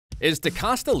Is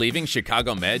DaCosta leaving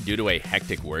Chicago Med due to a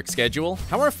hectic work schedule?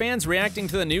 How are fans reacting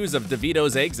to the news of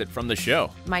DeVitto's exit from the show?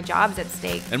 My job's at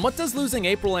stake. And what does losing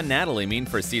April and Natalie mean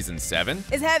for season 7?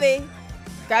 It's heavy.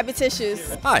 Grab your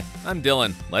tissues. Hi, I'm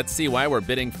Dylan. Let's see why we're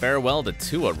bidding farewell to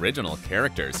 2 original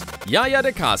characters. Yaya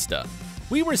DaCosta.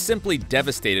 We were simply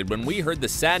devastated when we heard the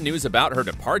sad news about her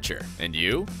departure. And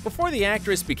you? Before the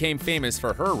actress became famous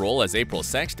for her role as April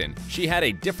Sexton, she had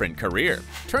a different career.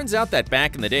 Turns out that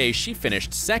back in the day, she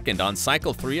finished second on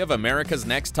Cycle 3 of America's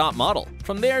Next Top Model.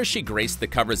 From there, she graced the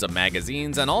covers of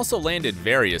magazines and also landed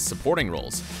various supporting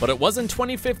roles. But it was in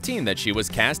 2015 that she was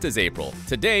cast as April.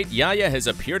 To date, Yaya has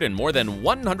appeared in more than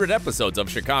 100 episodes of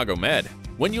Chicago Med.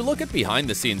 When you look at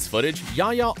behind-the-scenes footage,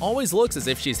 Yaya always looks as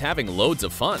if she's having loads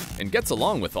of fun and gets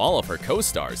along with all of her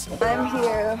co-stars. I'm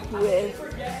here with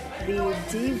the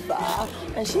diva,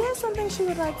 and she has something she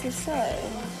would like to say.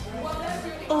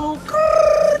 Oh,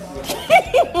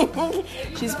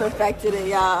 she's perfected it,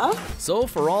 y'all. So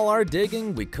for all our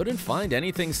digging, we couldn't find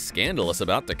anything scandalous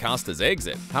about DaCosta's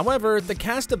exit. However, the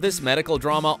cast of this medical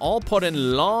drama all put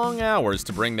in long hours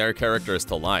to bring their characters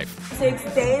to life. 6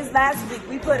 days last week,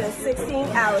 we put in 16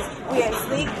 hours. We ain't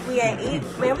sleep, we ain't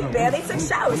eat, man, we barely took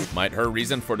showers. Might her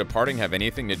reason for departing have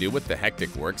anything to do with the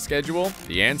hectic work schedule?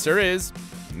 The answer is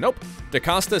nope.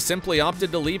 DaCosta simply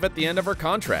opted to leave at the end of her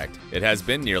contract. It has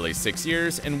been nearly 6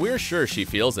 years, and we're sure she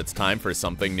feels it's time for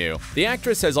something new. The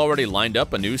actress has already lined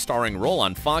up a new starring role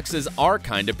on Fox's Our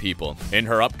Kind of People. In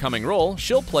her upcoming role,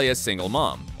 she'll play a single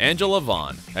mom, Angela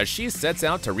Vaughn, as she sets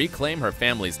out to reclaim her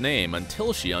family's name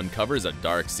until she uncovers a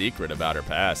dark secret about her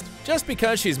past. Just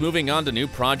because she's moving on to new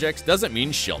projects doesn't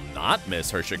mean she'll not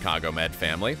miss her Chicago Med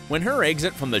family. When her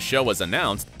exit from the show was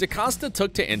announced, DaCosta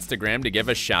took to Instagram to give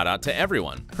a shout out to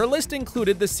everyone. Her list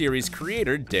included the series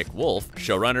creator Dick Wolf,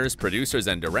 showrunners, producers,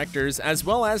 and directors, as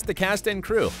well as the cast and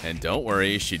crew. And don't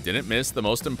worry, she didn't miss the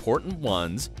most important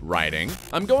ones, writing.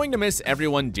 I'm going to miss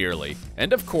everyone dearly.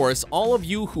 And of course, all of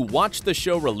you who watch the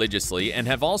show religiously and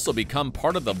have also become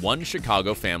part of the One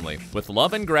Chicago family. With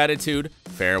love and gratitude,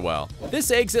 farewell. This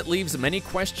exit leaves many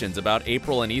questions about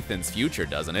April and Ethan's future,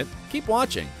 doesn't it? Keep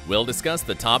watching. We'll discuss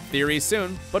the top theories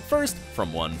soon, but first,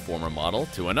 from one former model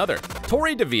to another.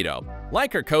 Torrey DeVitto.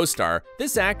 Like her co-star,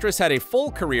 this actress had a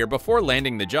full career before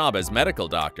landing the job as medical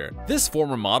doctor. This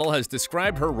former model has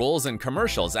described her roles in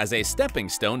commercials as a stepping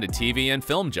stone to TV and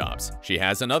film jobs. She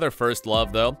has another first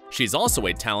love, though. She's also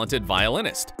a talented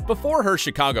violinist. Before her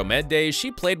Chicago Med days,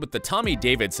 she played with the Tommy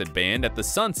Davidson Band at the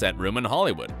Sunset Room in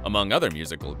Hollywood, among other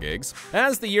musical gigs.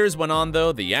 As the years went on,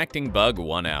 though, the acting bug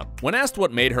won out. When asked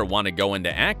what made her want to go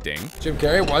into acting, Jim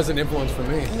Carrey was an influence for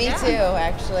me. Me too,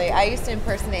 actually. I used to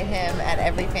impersonate him at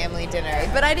every family dinner,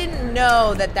 but I didn't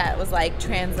know that that was like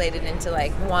translated into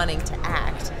like wanting to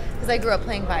act, because I grew up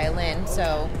playing violin,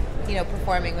 so you know,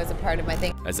 performing was a part of my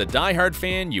thing. As a diehard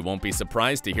fan, you won't be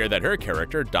surprised to hear that her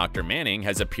character, Dr. Manning,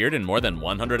 has appeared in more than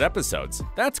 100 episodes.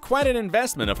 That's quite an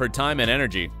investment of her time and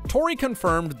energy. Torrey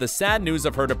confirmed the sad news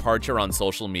of her departure on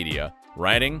social media,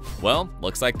 writing, "Well,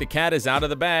 looks like the cat is out of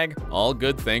the bag. All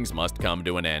good things must come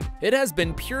to an end. It has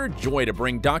been pure joy to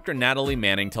bring Dr. Natalie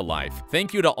Manning to life.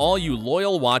 Thank you to all you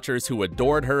loyal watchers who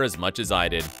adored her as much as I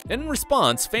did." In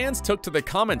response, fans took to the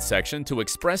comments section to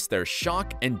express their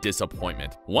shock and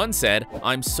disappointment. One said,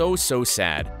 "I'm so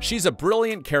sad. She's a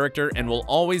brilliant character and will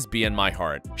always be in my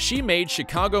heart. She made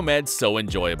Chicago Med so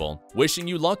enjoyable. Wishing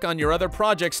you luck on your other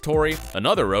projects, Torrey."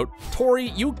 Another wrote,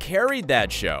 "Torrey, you carried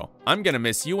that show. I'm gonna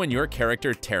miss you and your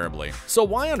character terribly." So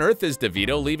why on earth is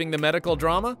DeVitto leaving the medical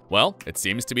drama? Well, it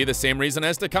seems to be the same reason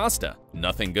as DaCosta.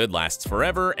 Nothing good lasts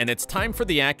forever, and it's time for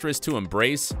the actress to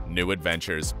embrace new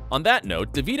adventures. On that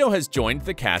note, DeVitto has joined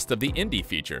the cast of the indie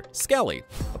feature, Skelly.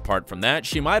 Apart from that,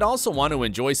 she might also want to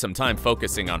enjoy some time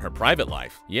focusing on her private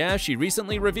life. Yeah, she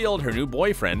recently revealed her new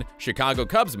boyfriend, Chicago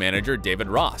Cubs manager David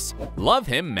Ross. "Love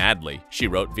him madly," she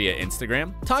wrote via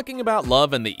Instagram, talking about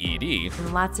love and the ED.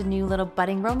 And lots of new little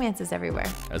budding romances everywhere.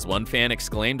 As one fan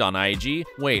exclaimed on IG,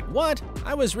 "Wait, what?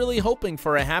 I was really hoping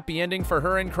for a happy ending for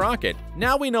her and Crockett."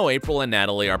 Now we know April and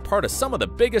Natalie are part of some of the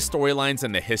biggest storylines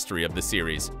in the history of the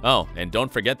series. Oh, and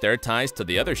don't forget their ties to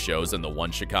the other shows in the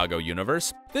One Chicago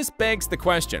universe. This begs the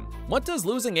question, what does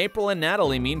losing April and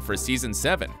Natalie mean for season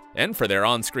 7? And for their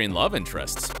on-screen love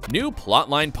interests? New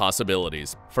plotline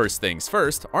possibilities. First things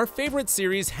first, our favorite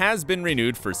series has been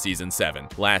renewed for season 7.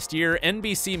 Last year,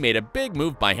 NBC made a big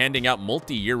move by handing out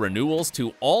multi-year renewals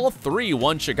to all 3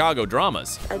 One Chicago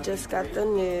dramas. I just got the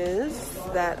news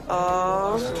that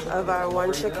all of our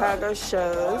One Chicago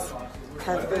shows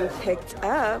have been picked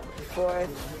up for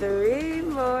 3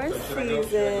 more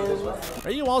seasons.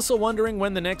 Are you also wondering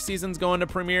when the next season's going to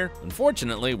premiere?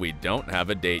 Unfortunately, we don't have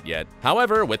a date yet.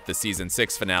 However, with the season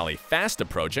 6 finale fast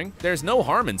approaching, there's no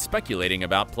harm in speculating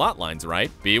about plotlines,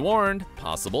 right? Be warned,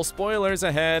 possible spoilers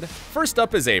ahead. First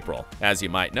up is April. As you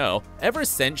might know, ever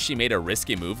since she made a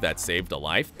risky move that saved a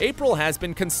life, April has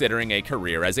been considering a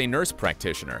career as a nurse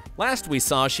practitioner. Last we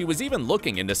saw, she was even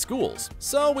looking into schools.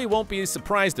 So we won't be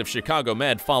surprised if Chicago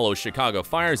Med follows Chicago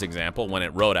Fire's example when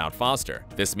it wrote out Foster.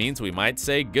 This means we might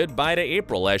say goodbye to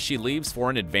April as she leaves for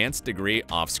an advanced degree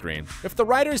off-screen. If the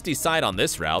writers decide on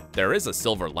this route, there is a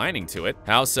silver lining to it.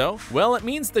 How so? Well, it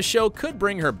means the show could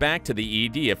bring her back to the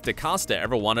ED if DaCosta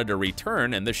ever wanted to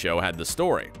return and the show had the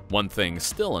story. One thing's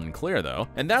still unclear though,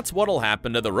 and that's what'll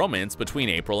happen to the romance between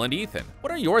April and Ethan.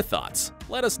 What are your thoughts?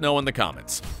 Let us know in the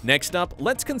comments. Next up,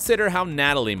 let's consider how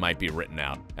Natalie might be written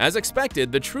out. As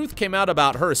expected, the truth came out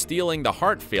about her stealing the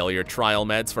heart failure trial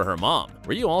meds for her mom.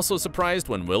 Were you also surprised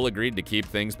when Will agreed to keep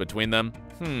things between them?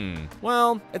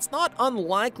 Well, it's not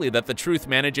unlikely that the truth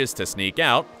manages to sneak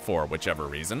out, for whichever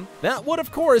reason. That would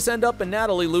of course end up in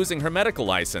Natalie losing her medical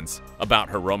license. About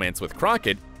her romance with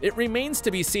Crockett, it remains to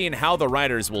be seen how the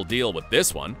writers will deal with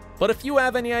this one, but if you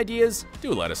have any ideas,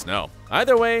 do let us know.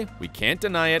 Either way, we can't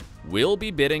deny it, we'll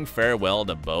be bidding farewell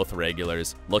to both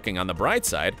regulars. Looking on the bright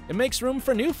side, it makes room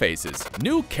for new faces,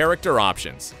 new character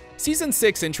options. Season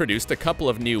 6 introduced a couple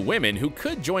of new women who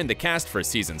could join the cast for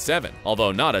Season 7,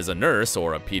 although not as a nurse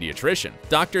or a pediatrician.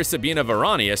 Dr. Sabina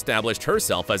Varani established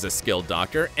herself as a skilled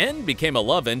doctor and became a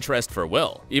love interest for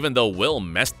Will, even though Will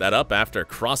messed that up after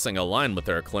crossing a line with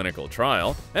her clinical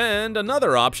trial. And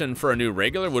another option for a new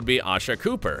regular would be Asha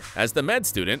Cooper, as the med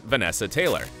student Vanessa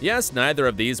Taylor. Yes, neither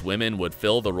of these women would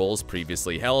fill the roles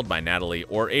previously held by Natalie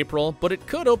or April, but it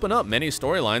could open up many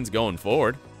storylines going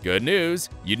forward. Good news,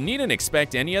 you needn't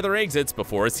expect any other exits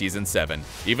before Season 7.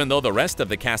 Even though the rest of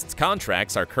the cast's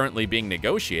contracts are currently being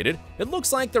negotiated, it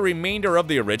looks like the remainder of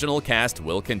the original cast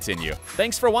will continue.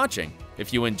 Thanks for watching.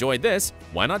 If you enjoyed this,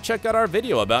 why not check out our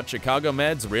video about Chicago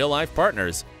Med's real-life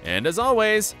partners? And as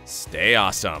always, stay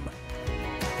awesome!